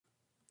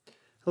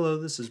Hello,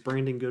 this is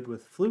Brandon Good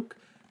with Fluke.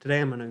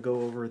 Today I'm going to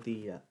go over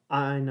the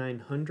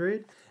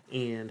ii900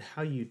 and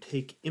how you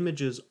take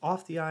images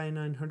off the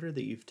ii900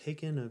 that you've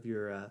taken of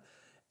your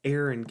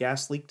air and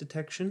gas leak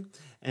detection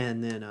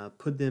and then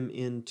put them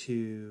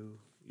onto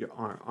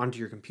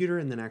your computer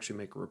and then actually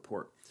make a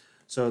report.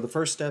 So the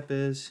first step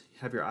is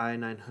have your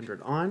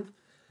ii900 on.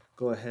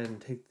 Go ahead and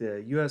take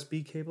the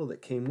USB cable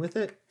that came with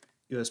it,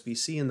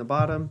 USB-C in the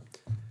bottom,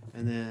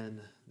 and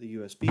then the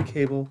USB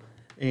cable,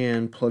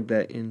 and plug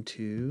that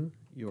into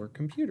your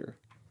computer.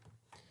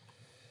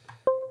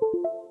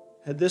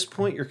 At this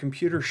point, your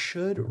computer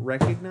should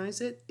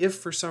recognize it. If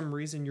for some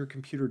reason your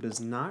computer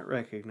does not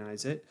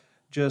recognize it,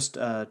 just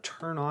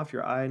turn off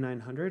your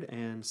ii900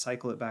 and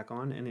cycle it back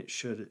on, and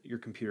your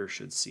computer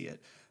should see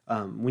it.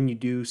 When you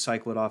do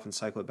cycle it off and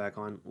cycle it back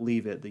on,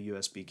 leave the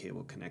USB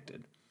cable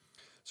connected.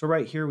 So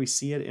right here we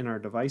see it in our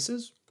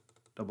devices.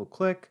 Double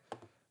click,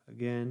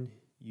 again,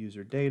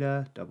 user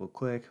data, double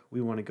click.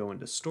 We want to go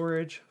into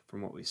storage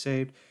from what we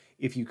saved.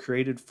 If you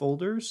created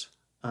folders,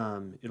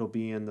 it'll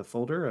be in the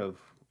folder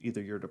of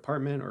either your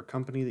department or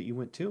company that you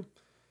went to.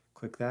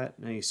 Click that.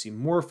 Now you see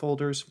more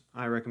folders.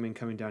 I recommend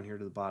coming down here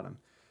to the bottom.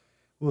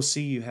 We'll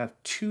see you have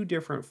two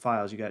different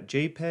files. You got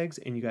JPEGs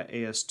and you got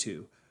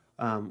AS2.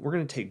 We're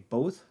going to take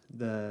both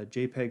the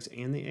JPEGs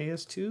and the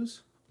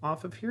AS2s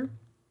off of here.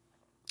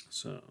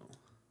 So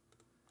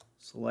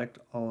select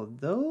all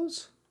of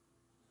those.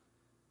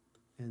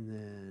 And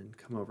then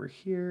come over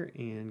here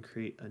and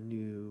create a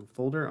new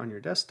folder on your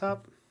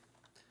desktop.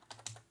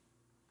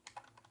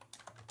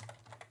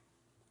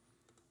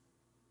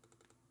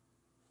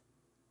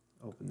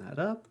 Open that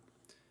up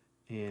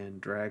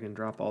and drag and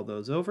drop all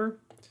those over.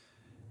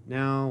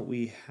 Now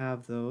we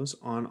have those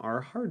on our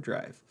hard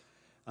drive.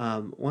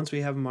 Once we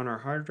have them on our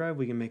hard drive,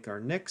 we can make our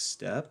next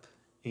step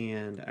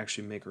and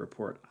actually make a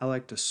report. I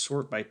like to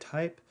sort by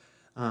type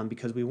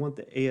because we want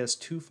the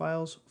AS2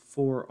 files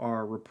for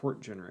our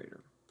report generator.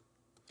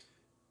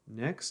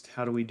 Next,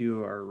 how do we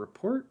do our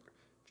report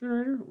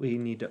generator? We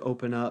need to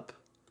open up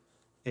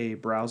a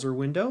browser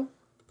window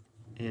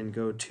and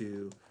go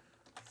to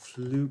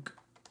fluke.com.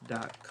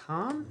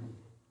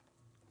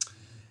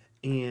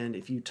 And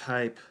if you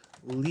type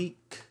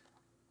leak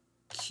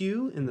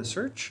Q in the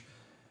search,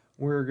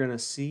 we're going to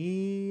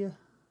see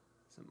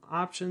some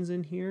options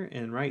in here.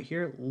 And right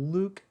here,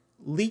 leak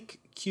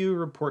Q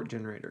report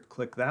generator.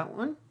 Click that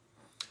one.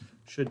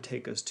 Should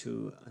take us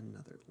to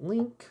another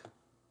link.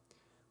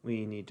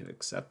 We need to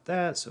accept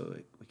that so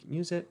we can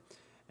use it.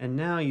 And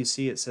now you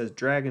see it says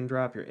drag and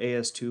drop your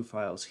AS2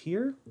 files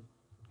here.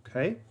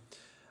 Okay.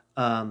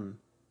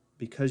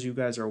 Because you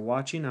guys are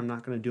watching, I'm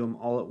not going to do them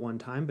all at one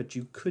time, but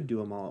you could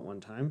do them all at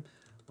one time.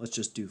 Let's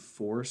just do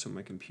 4 so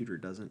my computer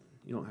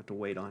you don't have to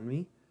wait on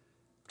me.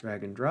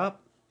 Drag and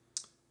drop.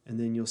 And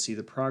then you'll see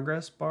the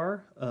progress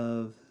bar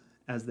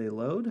as they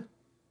load.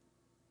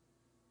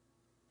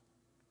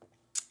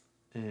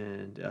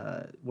 And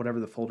whatever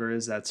the folder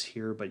is, that's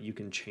here, but you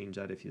can change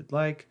that if you'd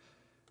like.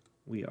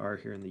 We are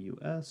here in the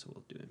US, so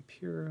we'll do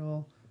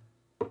Imperial.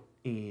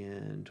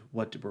 And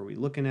what were we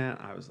looking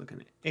at? I was looking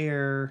at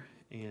air,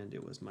 and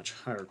it was much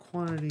higher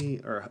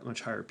quantity, or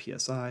much higher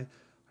PSI,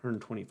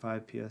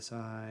 125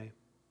 PSI.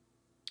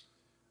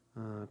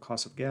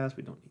 Cost of gas,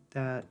 we don't need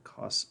that.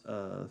 Cost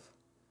of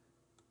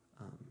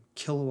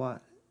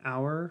kilowatt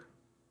hour,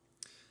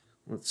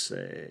 let's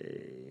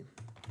say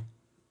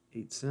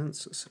 8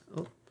 cents.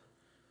 Oh.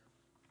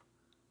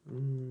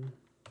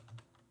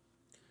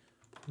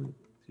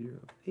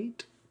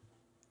 0.08.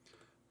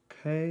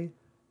 Okay,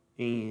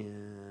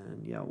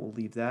 and yeah, we'll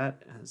leave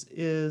that as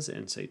is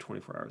and say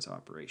 24 hours of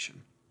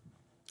operation.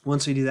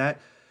 Once we do that,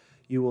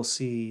 you will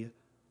see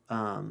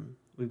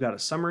we've got a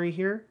summary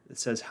here that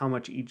says how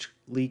much each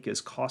leak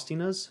is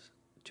costing us.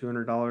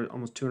 $200,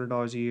 almost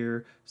 $200 a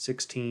year,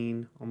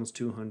 16, almost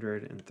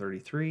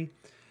 233,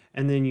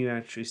 and then you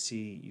actually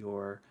see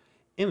your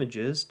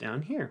images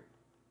down here.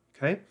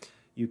 Okay.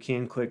 You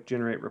can click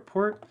Generate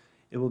Report.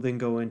 It will then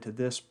go into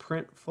this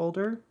print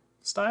folder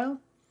style.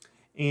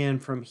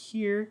 And from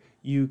here,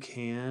 you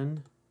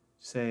can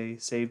say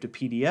Save to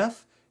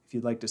PDF if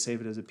you'd like to save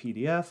it as a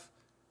PDF.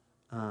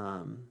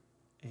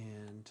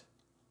 And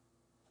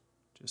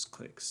just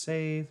click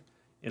Save.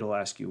 It'll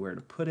ask you where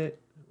to put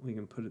it. We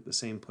can put it the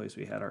same place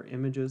we had our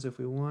images if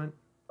we want.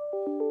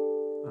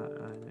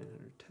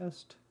 ii900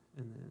 test,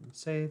 and then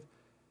Save.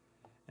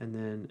 And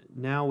then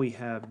now we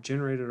have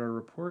generated our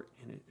report,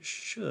 and it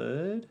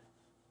should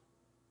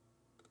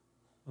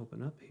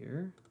open up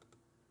here.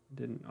 It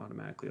didn't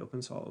automatically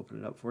open, so I'll open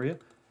it up for you.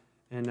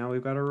 And now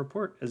we've got our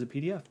report as a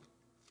PDF.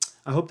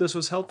 I hope this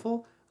was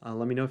helpful.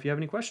 Let me know if you have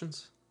any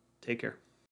questions. Take care.